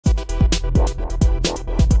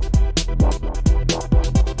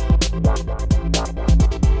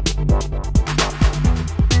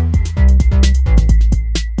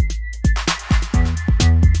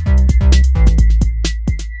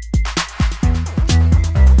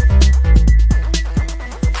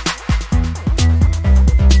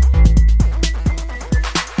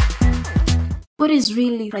is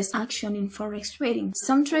really price action in forex trading?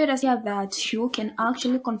 Some traders hear that you can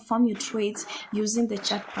actually confirm your trades using the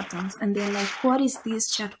chart patterns, and they're like, what is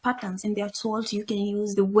these chart patterns? And they're told you can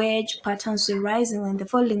use the wedge patterns, the rising and the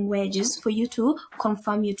falling wedges, for you to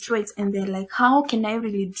confirm your trades. And they're like, how can I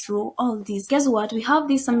really draw all these? Guess what? We have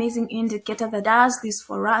this amazing indicator that does this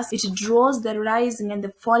for us. It draws the rising and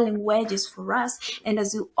the falling wedges for us. And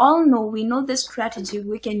as you all know, we know the strategy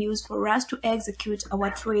we can use for us to execute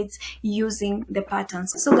our trades using the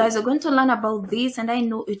patterns. So guys, we're going to learn about this, and I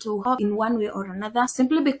know it will help in one way or another,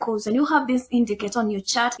 simply because when you have this indicator on your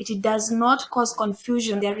chart, it does not cause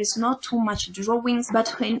confusion. There is not too much drawings, but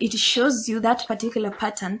when it shows you that particular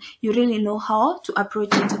pattern, you really know how to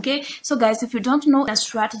approach it. Okay, so guys, if you don't know a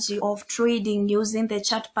strategy of trading using the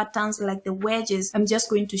chart patterns like the wedges, I'm just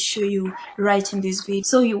going to show you right in this video.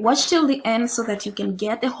 So you watch till the end so that you can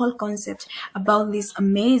get the whole concept about this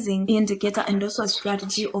amazing indicator and also a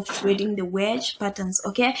strategy of trading the wedge patterns.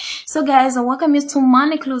 Okay, so guys, I welcome you to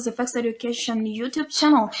Money Clues FX Education YouTube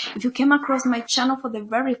channel. If you came across my channel for the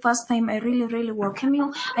very first time, I really welcome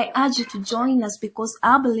you. I urge you to join us because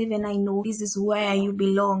I believe and I know this is where you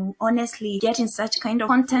belong. Honestly, getting such kind of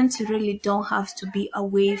content, you really don't have to be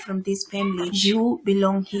away from this family. You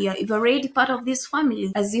belong here. If you're already part of this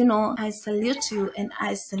family, as you know, I salute you and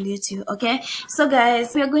I salute you. Okay, so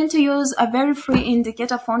guys, we are going to use a very free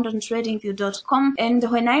indicator found on Tradingview.com, and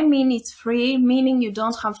when I mean it's free, meaning you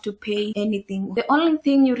don't have to pay anything. The only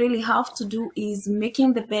thing you really have to do is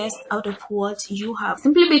making the best out of what you have,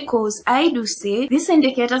 simply because I do say these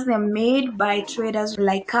indicators, they're made by traders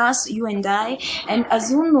like us, you and I, and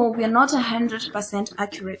as you know, we are not 100%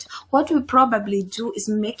 accurate. What we probably do is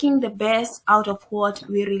making the best out of what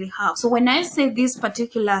we really have. So when I say this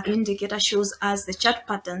particular indicator shows us the chart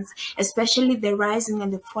patterns, especially the rising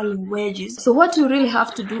and the falling wedges, so what you really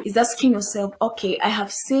have to do is asking yourself, okay, I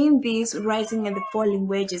have seen these rising and the falling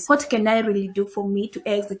wedges, what can I really do for me to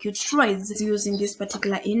execute trades using this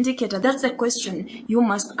particular indicator? That's the question you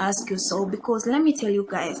must ask yourself, because let me tell you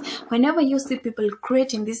guys, whenever you see people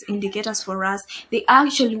creating these indicators for us, they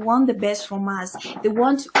actually want the best from us. They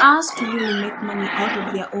want us to really make money out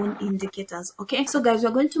of their own indicators. Okay, so guys,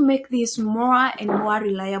 we're going to make this more and more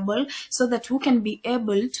reliable so that we can be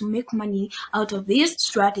able to make money out of these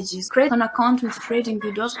strategies. Create an account with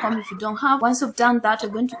Tradingview.com if you don't have. Once you've done that,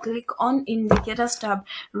 you're going to click on indicators tab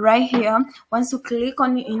right here. Once you click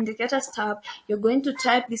on the indicators tab, you're going to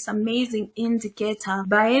type this amazing indicator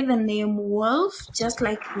by the name Wolf, just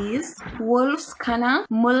like this. Wolf Scanner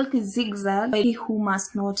Multi Zigzag by Who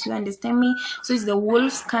Must Not. You understand me? So it's the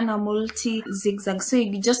Wolf Scanner Multi Zigzag. So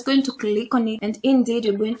you're just going to click on it, and indeed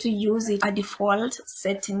you're going to use it at default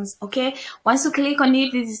settings. Okay, once you click on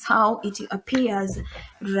it, this is how it appears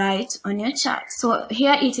right on your chart. So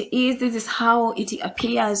here it is. This is how it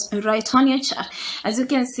appears right on your chart. As you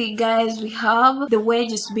can see, guys, we have the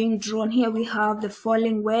wedges being drawn here. We have the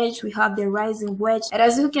falling wedge, we have the rising wedge, and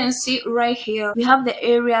as you can see right here, we have the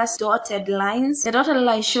areas dotted lines. The dotted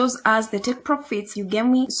line shows us the take profits. You get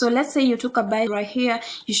me? So let's say you took a buy right here,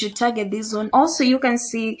 you should target this zone. Also, you can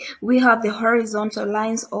see we have the horizontal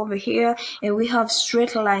lines over here, and we have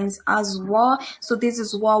straight lines as well. So this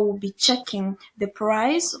is what we'll be checking the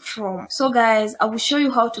price from. So guys, I will show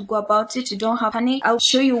you how to go about it. You don't have panic. I'll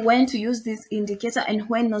show you when to use this indicator and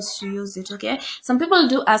when not to use it. Okay, some people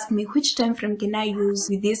do ask me which time frame can I use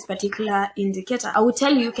with this particular indicator. I will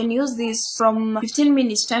tell you can use this from 15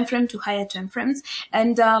 minutes time frame to higher time frames.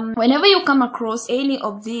 And whenever you come across any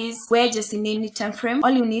of these wedges in any time frame,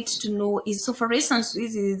 all you need to know is, so for instance,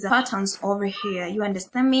 this is patterns over here. You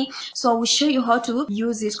understand me? So I will show you how to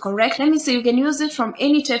use it correct. Let me say you can use it from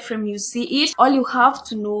any time frame you see it. All you have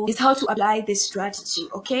to know is how to apply this strategy.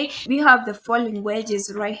 Okay, we have the falling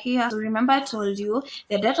wedges right here. So remember, I told you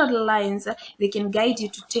the dotted lines, they can guide you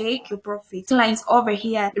to take your profit. Lines over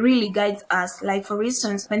here really guides us. Like for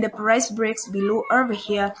instance, when the price breaks below over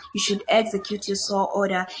here, you should execute your sell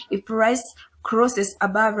order. If price crosses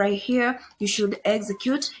above right here, you should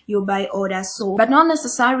execute your buy order. So, but not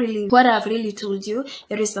necessarily what I've really told you.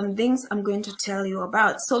 There is some things I'm going to tell you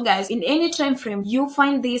about. So guys, in any time frame you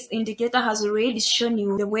find this indicator has already shown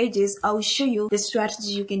you the wedges, I'll show you the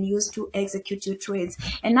strategy you can use to execute your trades.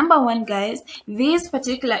 And number one, guys, this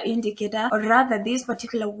particular indicator, or rather these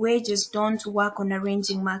particular wedges, don't work on a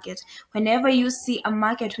ranging market. Whenever you see a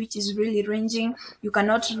market which is really ranging, you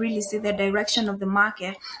cannot really see the direction of the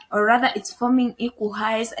market, or rather it's forming forming equal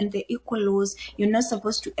highs and the equal lows, you're not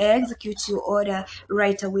supposed to execute your order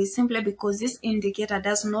right away, simply because this indicator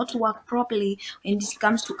does not work properly when it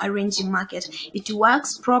comes to a ranging market. It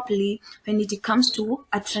works properly when it comes to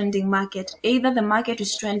a trending market. Either the market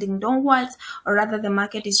is trending downwards or rather the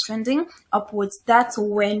market is trending upwards. That's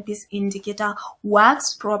when this indicator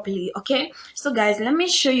works properly. Okay, so guys, let me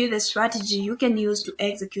show you the strategy you can use to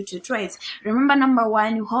execute your trades. Remember, number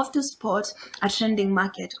one, you have to spot a trending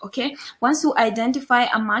market. Okay, once you identify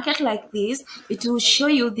a market like this, it will show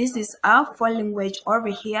you this is a falling wedge over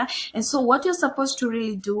here. And so what you're supposed to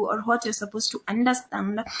really do, or what you're supposed to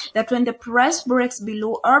understand, that when the price breaks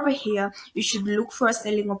below over here, you should look for a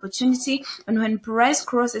selling opportunity, and when price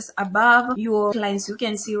crosses above your lines, you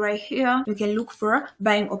can see right here, you can look for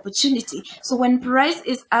buying opportunity. So when price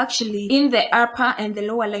is actually in the upper and the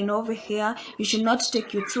lower line over here, you should not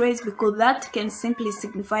take your trades, because that can simply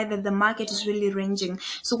signify that the market is really ranging.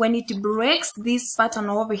 So when it breaks this pattern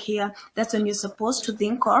over here, that's when you're supposed to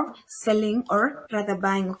think of selling or rather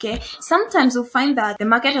buying. Okay, sometimes you'll find that the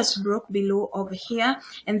market has broke below over here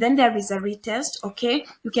and then there is a retest. Okay,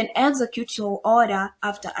 you can execute your order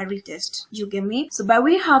after a retest. You get me? So but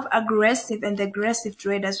we have aggressive and aggressive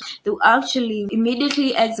traders, they will actually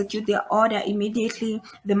immediately execute their order immediately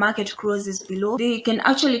the market crosses below. They can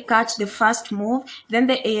actually catch the first move, then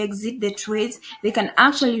they exit the trades. They can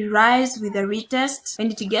actually rise with a retest.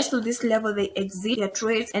 When it gets to this level, they exit their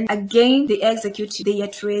trades, and again they execute their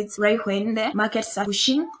trades right when the markets are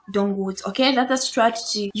pushing downwards. Okay, that's a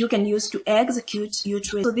strategy you can use to execute your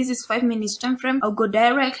trade. So this is 5 minutes time frame. I'll go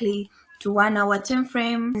directly to 1 hour time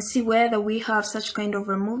frame and see whether we have such kind of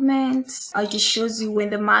a movement. It just shows you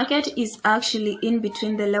when the market is actually in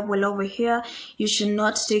between the level over here, you should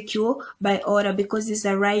not take your buy order, because it's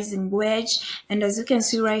a rising wedge. And as you can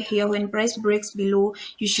see right here, when price breaks below,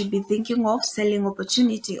 you should be thinking of selling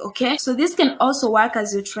opportunity. Okay, so this can also work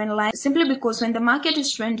as your trend line, simply because when the market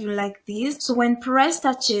is trending like this, so when price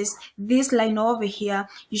touches this line over here,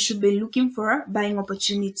 you should be looking for buying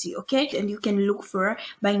opportunity. Okay, and you can look for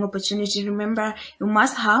buying opportunity. Remember, you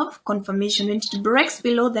must have confirmation. When it breaks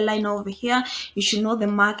below the line over here, you should know the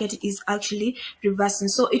market is actually reversing.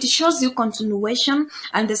 So it shows you continuation,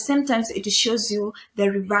 and at the same time it shows you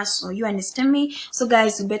the reversal. You understand me? So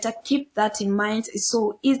guys, you better keep that in mind. It's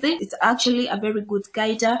so easy. It's actually a very good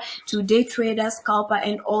guide to day trader, scalper,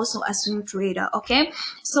 and also a swing trader. Okay,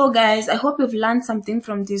 so guys, I hope you've learned something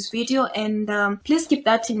from this video, and please keep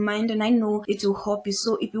that in mind, and I know it will help you.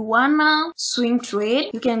 So if you wanna swing trade,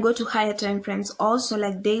 you can go to higher time frames, also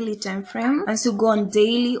like daily time frame. Once you go on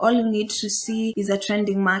daily, all you need to see is a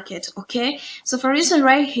trending market. Okay, so for instance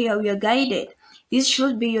right here, we are guided. This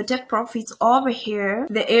should be your take profits over here,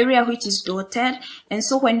 the area which is dotted. And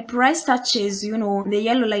so when price touches, you know, the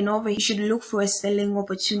yellow line over here, you should look for a selling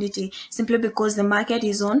opportunity, simply because the market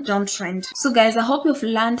is on downtrend. So guys, I hope you've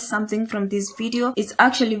learned something from this video. It's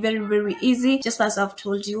actually very, very easy. Just as I've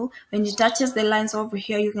told you, when it touches the lines over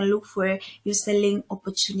here, you can look for your selling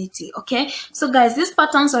opportunity. Okay, so guys, these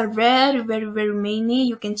patterns are very, very, very many.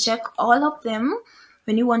 You can check all of them.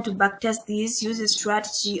 When you want to backtest these, use a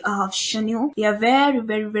strategy I have shown you. They are very,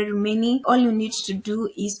 very, very many. All you need to do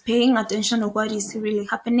is paying attention to what is really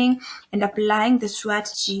happening and applying the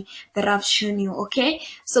strategy that I've shown you. Okay,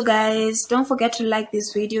 so guys, don't forget to like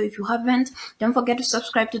this video if you haven't. Don't forget to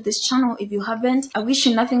subscribe to this channel if you haven't. I wish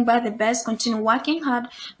you nothing but the best. Continue working hard,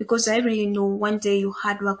 because I really know one day your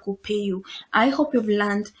hard work will pay you. I hope you've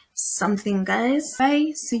learned something, guys.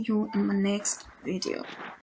 Bye. See you in my next video.